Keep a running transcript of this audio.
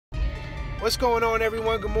What's going on,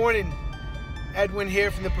 everyone? Good morning. Edwin here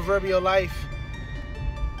from the Proverbial Life.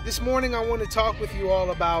 This morning I want to talk with you all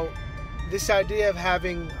about this idea of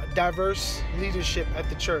having diverse leadership at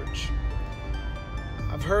the church.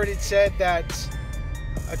 I've heard it said that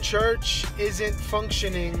a church isn't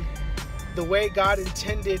functioning the way God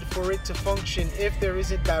intended for it to function if there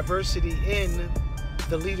isn't diversity in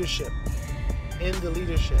the leadership.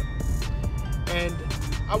 And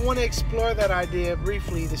I want to explore that idea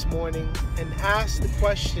briefly this morning and ask the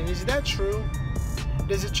question, is that true?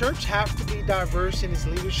 Does a church have to be diverse in its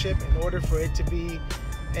leadership in order for it to be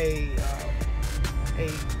a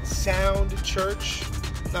sound church?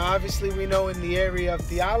 Now, obviously, we know in the area of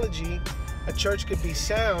theology, a church could be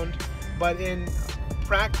sound, but in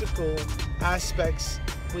practical aspects,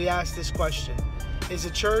 we ask this question. Is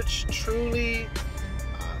a church truly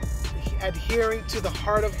adhering to the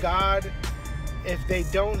heart of God if they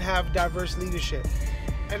don't have diverse leadership?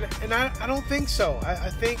 And I don't think so. I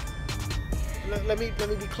think, let me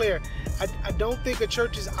be clear. I don't think a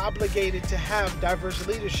church is obligated to have diverse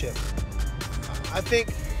leadership. I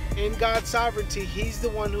think in God's sovereignty, He's the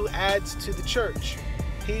one who adds to the church.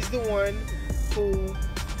 He's the one who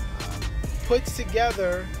puts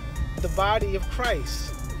together the body of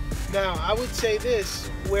Christ. Now, I would say this,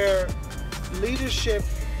 where leadership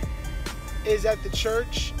is at the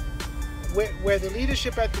church, where the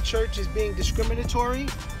leadership at the church is being discriminatory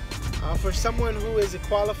for someone who is a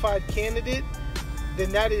qualified candidate, then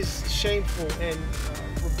that is shameful and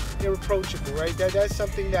irreproachable, right? That's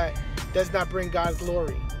something that does not bring God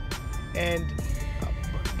glory. And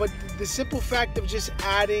but the simple fact of just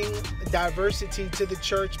adding diversity to the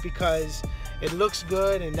church because it looks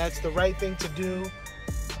good and that's the right thing to do,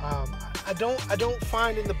 I don't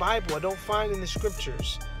find in the Bible. I don't find in the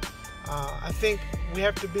scriptures. I think we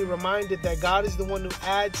have to be reminded that God is the one who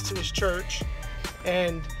adds to His church,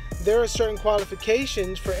 and there are certain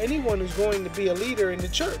qualifications for anyone who's going to be a leader in the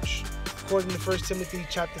church, according to 1 Timothy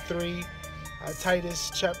chapter 3,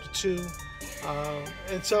 Titus chapter 2.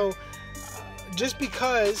 And so just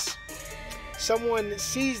because someone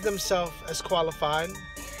sees themselves as qualified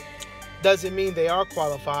doesn't mean they are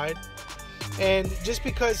qualified. And just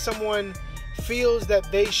because someone feels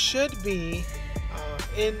that they should be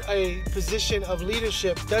in a position of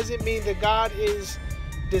leadership doesn't mean that God is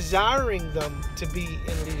desiring them to be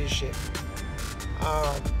in leadership.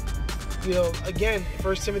 Again,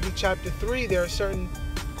 1 Timothy chapter 3, there are certain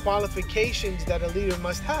qualifications that a leader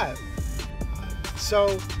must have.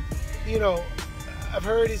 I've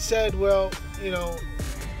heard it said, the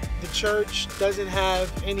church doesn't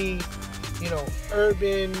have any,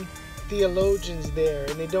 urban theologians there,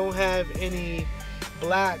 and they don't have any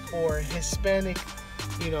black or Hispanic,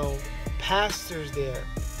 pastors there.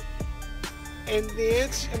 And the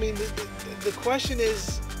answer, the question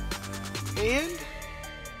is, and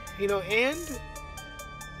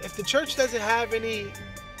if the church doesn't have any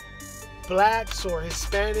blacks or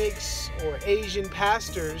Hispanics or Asian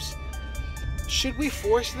pastors, should we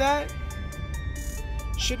force that?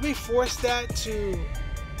 Should we force that to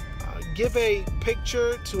give a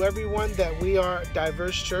picture to everyone that we are a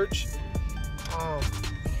diverse church?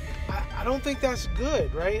 I don't think that's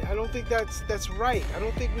good, right? I don't think that's right. I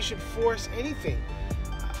don't think we should force anything.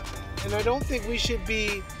 And I don't think we should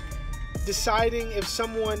be deciding if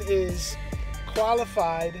someone is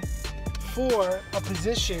qualified for a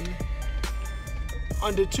position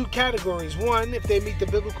under two categories. One, if they meet the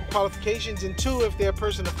biblical qualifications, and two, if they're a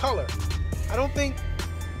person of color. I don't think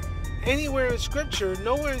nowhere in Scripture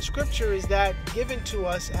is that given to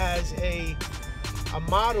us as a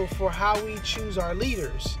model for how we choose our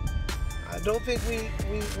leaders. I don't think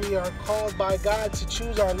we are called by God to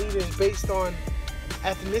choose our leaders based on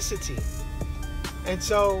ethnicity. And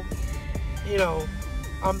so,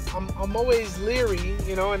 I'm always leery,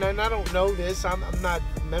 and I don't know this. I'm not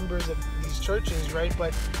members of these churches, right?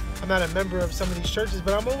 But I'm not a member of some of these churches.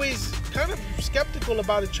 But I'm always kind of skeptical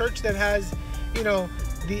about a church that has,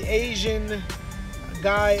 the Asian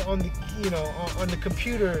guy on the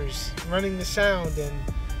computers running the sound, and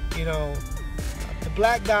the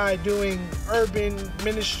black guy doing urban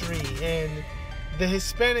ministry, and the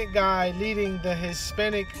Hispanic guy leading the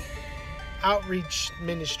Hispanic outreach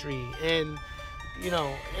ministry, and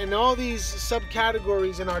and all these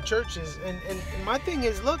subcategories in our churches. And my thing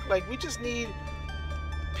is, look, we just need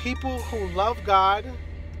people who love God,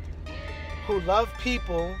 who love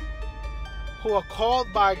people, who are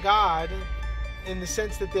called by God in the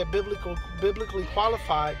sense that they're biblically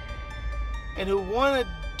qualified, and who want to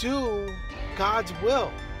do God's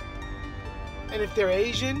will. And if they're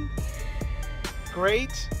Asian,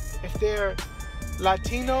 great. If they're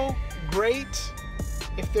Latino, great.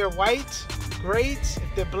 If they're white, great.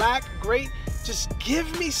 If they're black, great. Just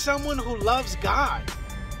give me someone who loves God,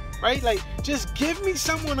 right? Like, just give me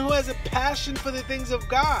someone who has a passion for the things of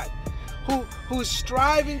God, who's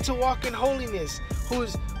striving to walk in holiness,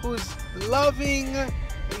 who's loving,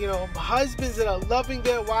 husbands that are loving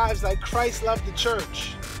their wives like Christ loved the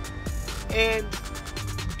church. And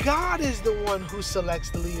God is the one who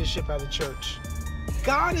selects the leadership at a church.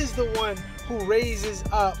 God is the one who raises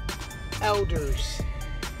up elders.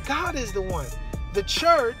 God is the one. The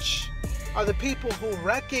church are the people who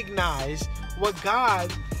recognize what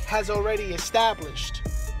God has already established.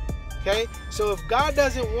 Okay? So if God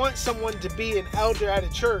doesn't want someone to be an elder at a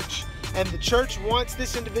church, and the church wants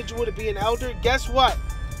this individual to be an elder, guess what?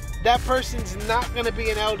 That person's not going to be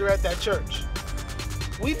an elder at that church.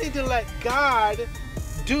 We need to let God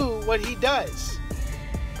do what he does,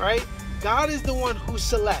 right? God is the one who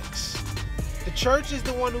selects. The church is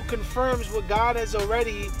the one who confirms what God has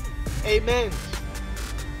already amen.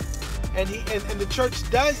 And the church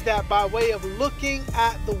does that by way of looking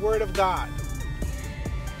at the Word of God.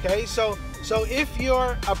 Okay, so if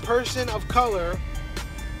you're a person of color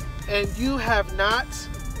and you have not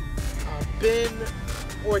been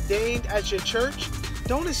ordained at your church,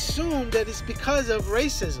 don't assume that it's because of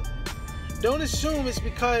racism. Don't assume it's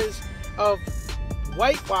because of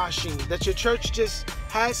whitewashing, that your church just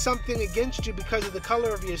has something against you because of the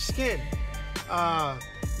color of your skin.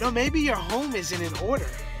 No, maybe your home isn't in order.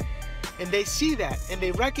 And they see that, and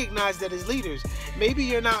they recognize that as leaders. Maybe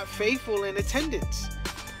you're not faithful in attendance.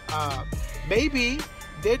 Maybe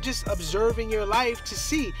they're just observing your life to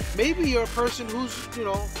see. Maybe you're a person who's,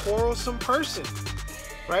 quarrelsome person,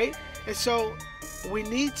 right? And so we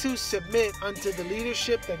need to submit unto the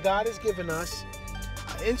leadership that God has given us,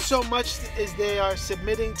 in so much as they are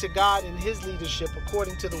submitting to God in his leadership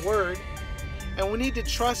according to the word. And we need to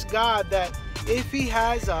trust God that if he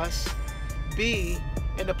has us be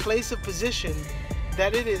in a place of position,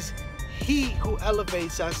 that it is he who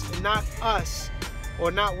elevates us and not us,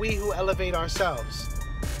 or not we who elevate ourselves.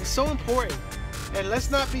 It's so important. And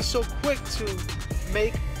let's not be so quick to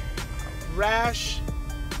make rash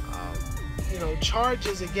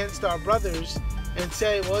charges against our brothers and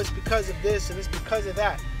say, well, it's because of this and it's because of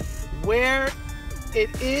that. Where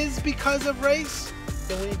it is because of race,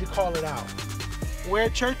 then we need to call it out. Where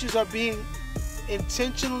churches are being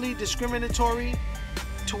intentionally discriminatory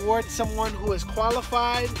towards someone who is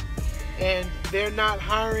qualified and they're not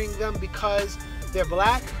hiring them because they're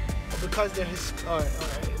black or because they're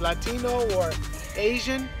Latino or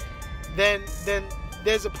Asian, then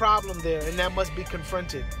there's a problem there, and that must be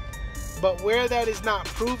confronted. But where that is not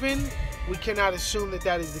proven, we cannot assume that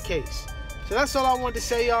that is the case. So that's all I wanted to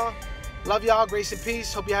say, y'all. Love y'all. Grace and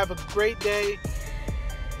peace. Hope you have a great day.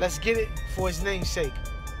 Let's get it for his name's sake.